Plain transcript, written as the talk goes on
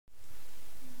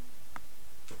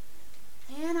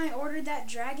ordered that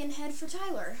dragon head for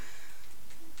Tyler.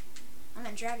 I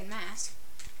meant dragon mask.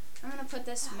 I'm gonna put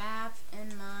this map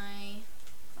in my...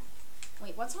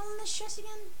 Wait, what's all in this chest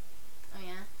again? Oh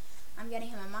yeah. I'm getting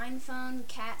him a mind phone,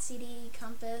 cat CD,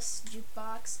 compass,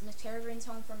 jukebox, Miss Peregrine's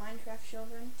Home for Minecraft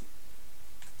Children.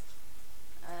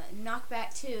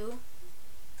 Knockback 2,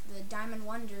 the Diamond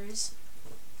Wonders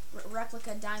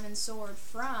replica diamond sword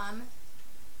from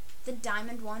the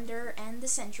Diamond Wonder and the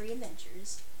Century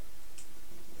Adventures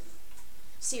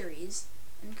series,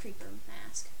 and creeper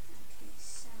mask. Okay,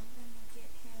 so I'm gonna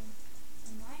get him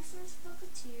my first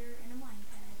bucketeer and a mine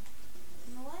pad.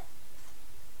 You know what?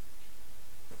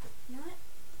 I'm gonna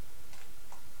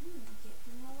get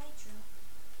him a elytra.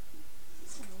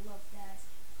 He's gonna love that.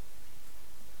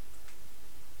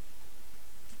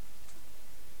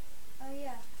 Oh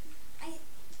yeah,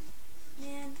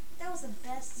 man, that was the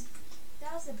best.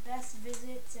 That was the best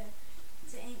visit to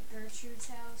Aunt Gertrude's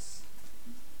house.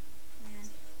 Man.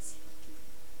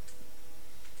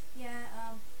 Yeah.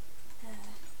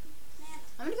 Man.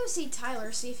 I'm gonna go see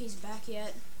Tyler, see if he's back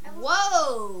yet.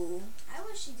 Whoa! I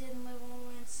wish he didn't live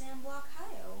over in Sandblock,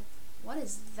 Ohio. What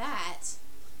is that?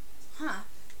 Huh.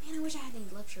 Man, I wish I had any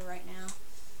elytra right now.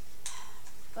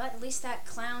 But at least that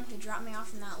clown who dropped me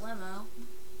off in that limo.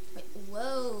 Wait,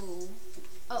 whoa.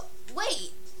 Oh,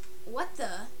 wait! What the?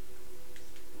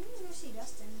 I'm gonna go see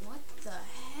Dustin. What the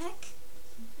heck?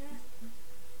 Yeah.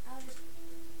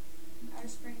 I'll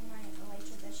just bring my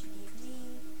elytra that she gave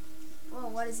me. Whoa,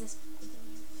 what is this?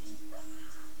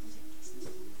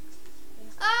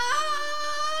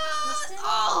 Ah! Dustin?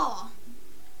 Oh!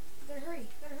 Gotta hurry.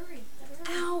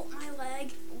 Ow, my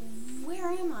leg. Where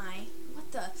am I?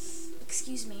 What the?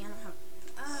 Excuse me, I don't have...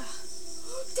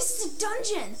 This is a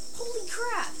dungeon! Holy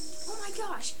crap! Oh my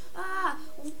gosh! Yeah!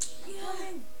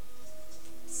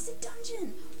 This is a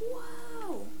dungeon!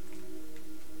 Whoa!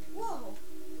 Whoa!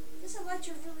 This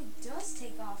elytra really does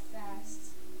take off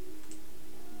fast.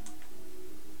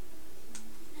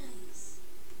 Nice.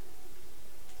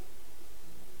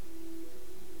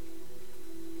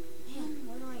 Man,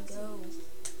 where do I go?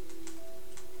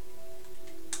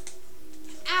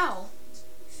 Ow!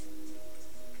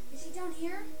 Is he down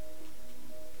here?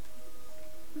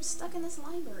 I'm stuck in this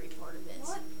library part of it.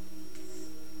 What?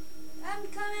 I'm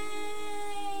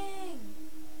coming!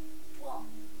 Whoa.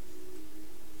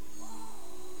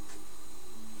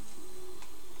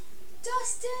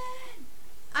 Dustin!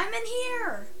 I'm in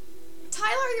here!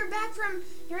 Tyler, you're back from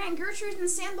your Aunt Gertrude in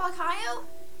Sandblock, Ohio?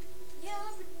 Yeah,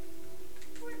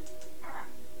 but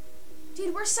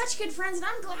Dude, we're such good friends, and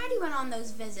I'm glad you went on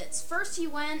those visits. First he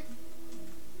went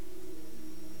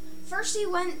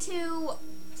to...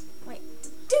 Wait,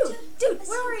 dude,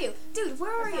 where are you? Dude,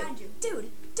 where are you? found you.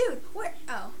 Dude, where?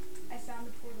 Oh. I found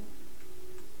the portal.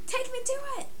 Take me to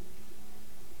it!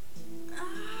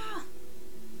 Ah!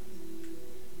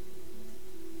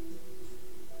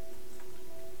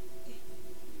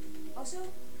 Also,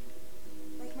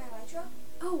 like my elytra,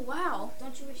 Oh, wow.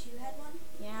 don't you wish you had one?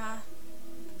 Yeah.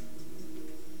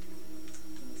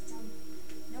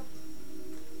 Nope.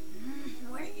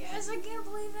 Where yes, I can't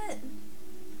believe it.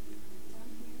 Down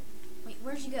here. Wait,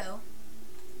 where'd you go?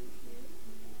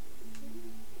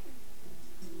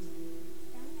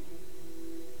 Down here.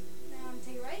 Now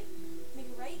take a right. Make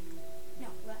a right. No,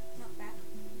 left. No, back.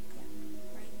 Yeah,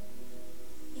 right.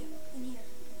 Yeah, in here.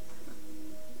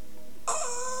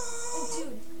 Oh,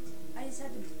 dude. I just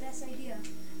had the best idea.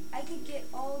 I could get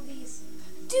all these.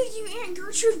 Dude, you Aunt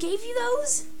Gertrude gave you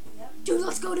those? Yep. Dude,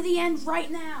 let's go to the end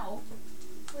right now.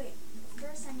 Wait.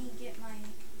 First, I need to get my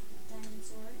diamond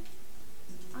sword.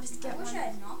 I'll just get I wish one. I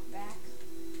had knockback.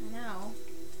 I know.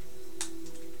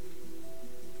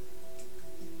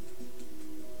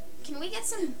 Can we get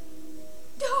some...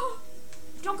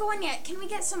 Don't go in yet. Can we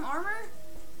get some armor?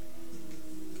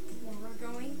 Where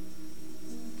we're going?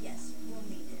 Yes, we'll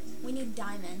need it. We need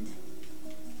diamond.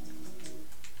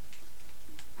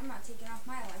 I'm not taking off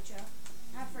my elytra.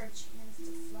 Not for a chance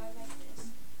to fly like this.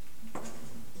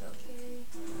 Okay.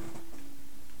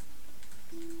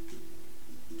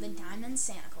 The Diamond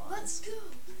Santa Claus. Let's go.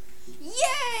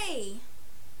 Yay!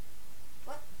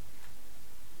 What?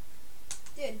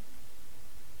 Dude.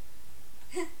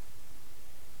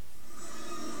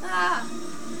 Ah!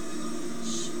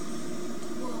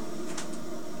 Whoa.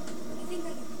 You think I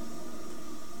can...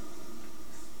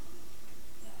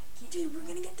 Yeah, I can't. Dude, we're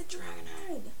gonna get the dragon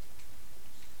head.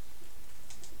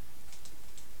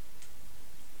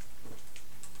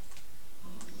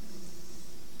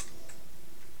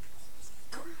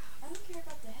 I don't care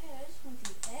about the head. I just want the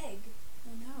egg.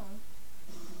 I know.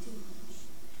 Dude.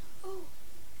 Oh,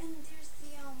 and there's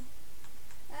the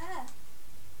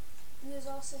And there's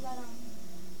also that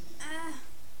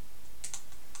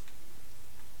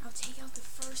I'll take out the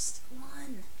first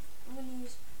one. I'm gonna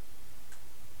use.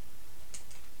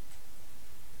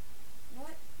 You know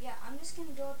what? Yeah, I'm just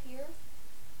gonna go up here.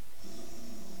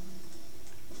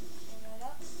 Pull that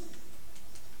up.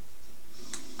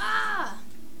 Ah!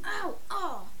 Ow!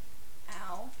 Oh!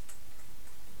 Ow.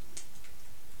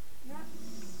 You know what?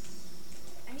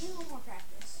 I need a little more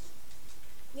practice.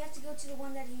 We have to go to the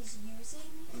one that he's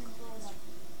using and then blow it up.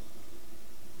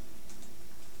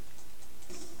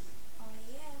 Oh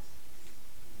yeah.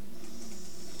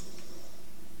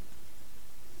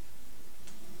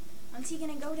 When's he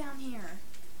gonna go down here?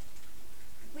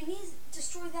 We need to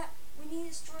destroy that. We need to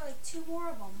destroy like 2 more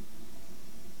of them.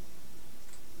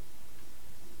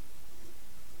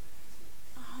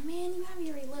 Oh man, you have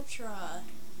your Elytra.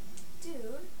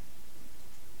 Dude.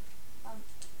 I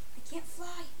can't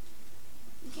fly.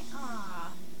 You can't.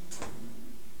 Ah.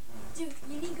 Dude,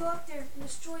 you need to go up there and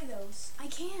destroy those. I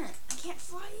can't. I can't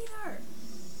fly either.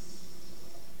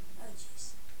 Oh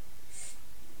jeez.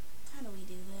 How do we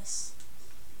do this?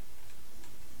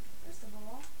 First of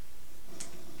all,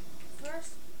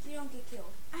 you don't get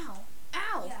killed. Ow.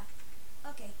 Ow. Yeah.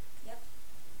 Okay. Yep.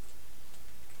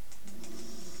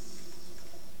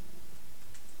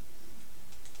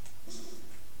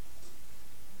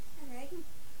 Alright.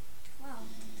 Wow.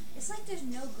 It's like there's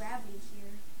no gravity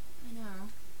here. I know.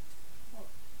 Well,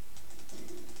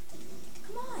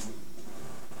 come on.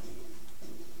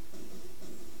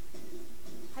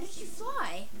 How did you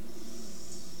fly?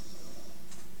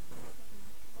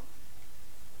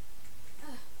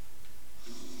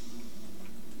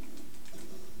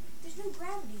 There's no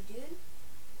gravity, dude.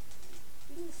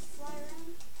 You can just fly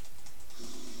around.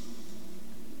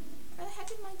 Where the heck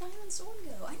did my diamond sword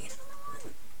go? I need another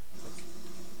one.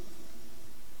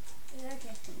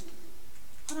 Okay.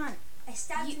 Hold on. I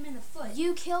stabbed him in the foot.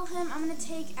 You kill him. I'm gonna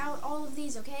take out all of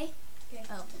these, okay? Okay.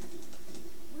 Oh.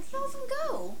 Where did all of them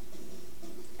go?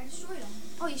 I destroyed him.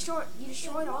 Oh, you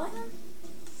destroyed all of them?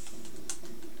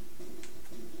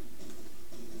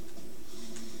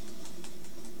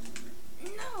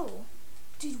 No!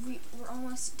 Dude, we're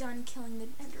almost done killing the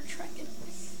Ender Dragon.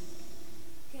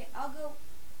 Okay,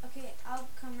 I'll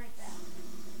come right back.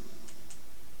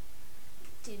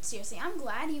 Dude, seriously, I'm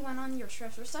glad you went on your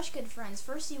trips. We're such good friends.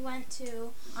 First you went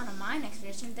on a mine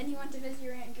expedition, then you went to visit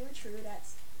your Aunt Gertrude at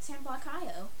San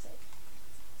Blancayo.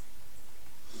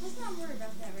 Let's not worry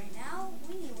about that right now.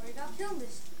 We need to worry about killing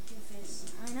this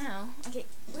doofus. I know. Okay,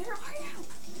 where are you?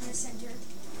 In the center.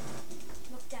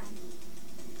 Look down.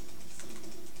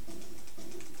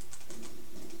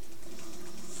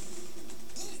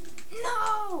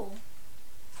 No!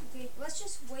 Okay, let's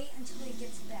just wait until he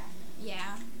gets back.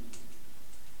 Yeah.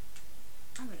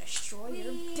 I'm gonna destroy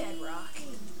your bedrock.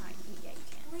 Alright, yeah, you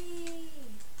can. Whee!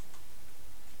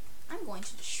 I'm going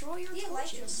to destroy your The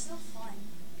torches. Elytra is so fun.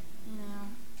 You know.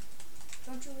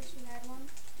 Don't you wish you had one?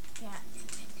 Yeah.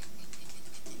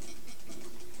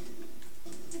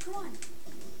 Dude, come on.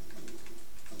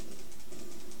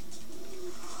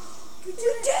 You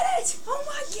did it! Oh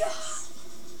my god!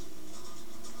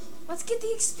 Let's get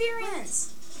the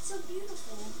experience. It's so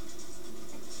beautiful.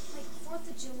 Like 4th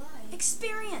of July.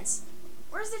 Experience.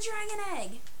 Where's the dragon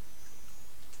egg?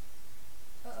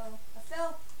 Uh-oh. I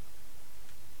fell.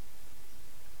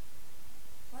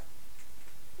 What?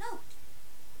 No.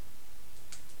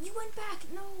 You went back.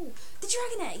 No. The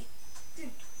dragon egg.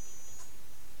 Dude.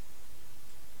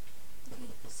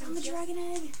 Okay, so Found the dragon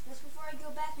egg. just before I go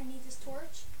back, I need this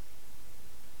torch.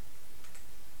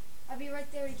 I'll be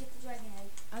right there to get the dragon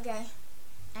egg. Okay.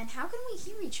 And how can we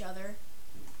hear each other?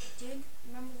 Dude,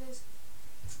 remember this?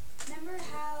 Remember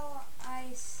how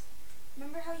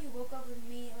you woke up with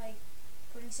me, like,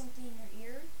 putting something in your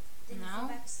ear? Then you fell No.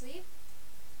 back asleep?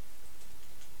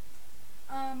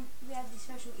 We have these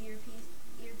special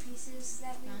earpieces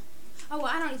that we... Oh, well,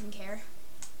 I don't even care.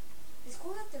 It's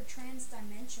cool that they're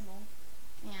trans-dimensional.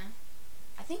 Yeah.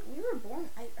 I think we were born...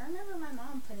 I remember my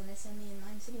mom putting this in me in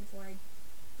Mine City before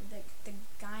the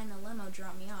guy in the limo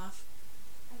dropped me off.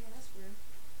 Okay, that's weird.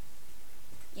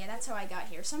 Yeah, that's how I got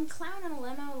here. Some clown in a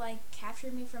limo, like,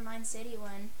 captured me from Mine City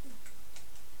when...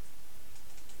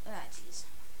 Ah, jeez.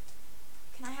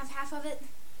 Can I have half of it?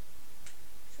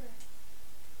 Sure.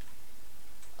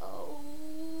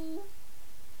 Oh.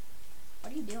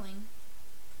 What are you doing?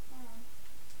 Hold on.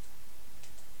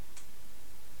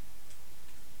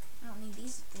 I don't need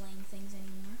these lame things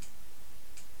anymore.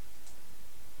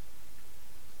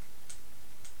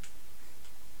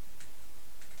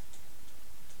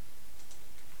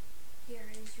 Here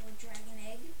is your dragon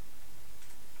egg.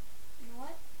 You know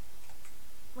what?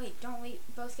 Wait, don't we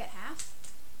both get half?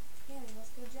 Yeah, let's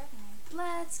go Dragonite.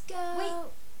 Let's go.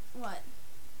 Wait. What?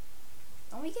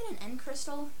 Don't we get an end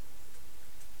crystal?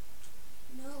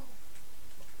 No.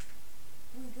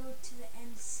 We go to the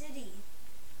end city.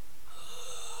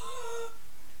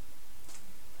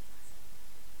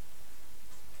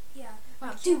 Yeah.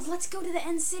 Wow, dude, let's go to the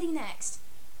end city next.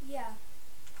 Yeah.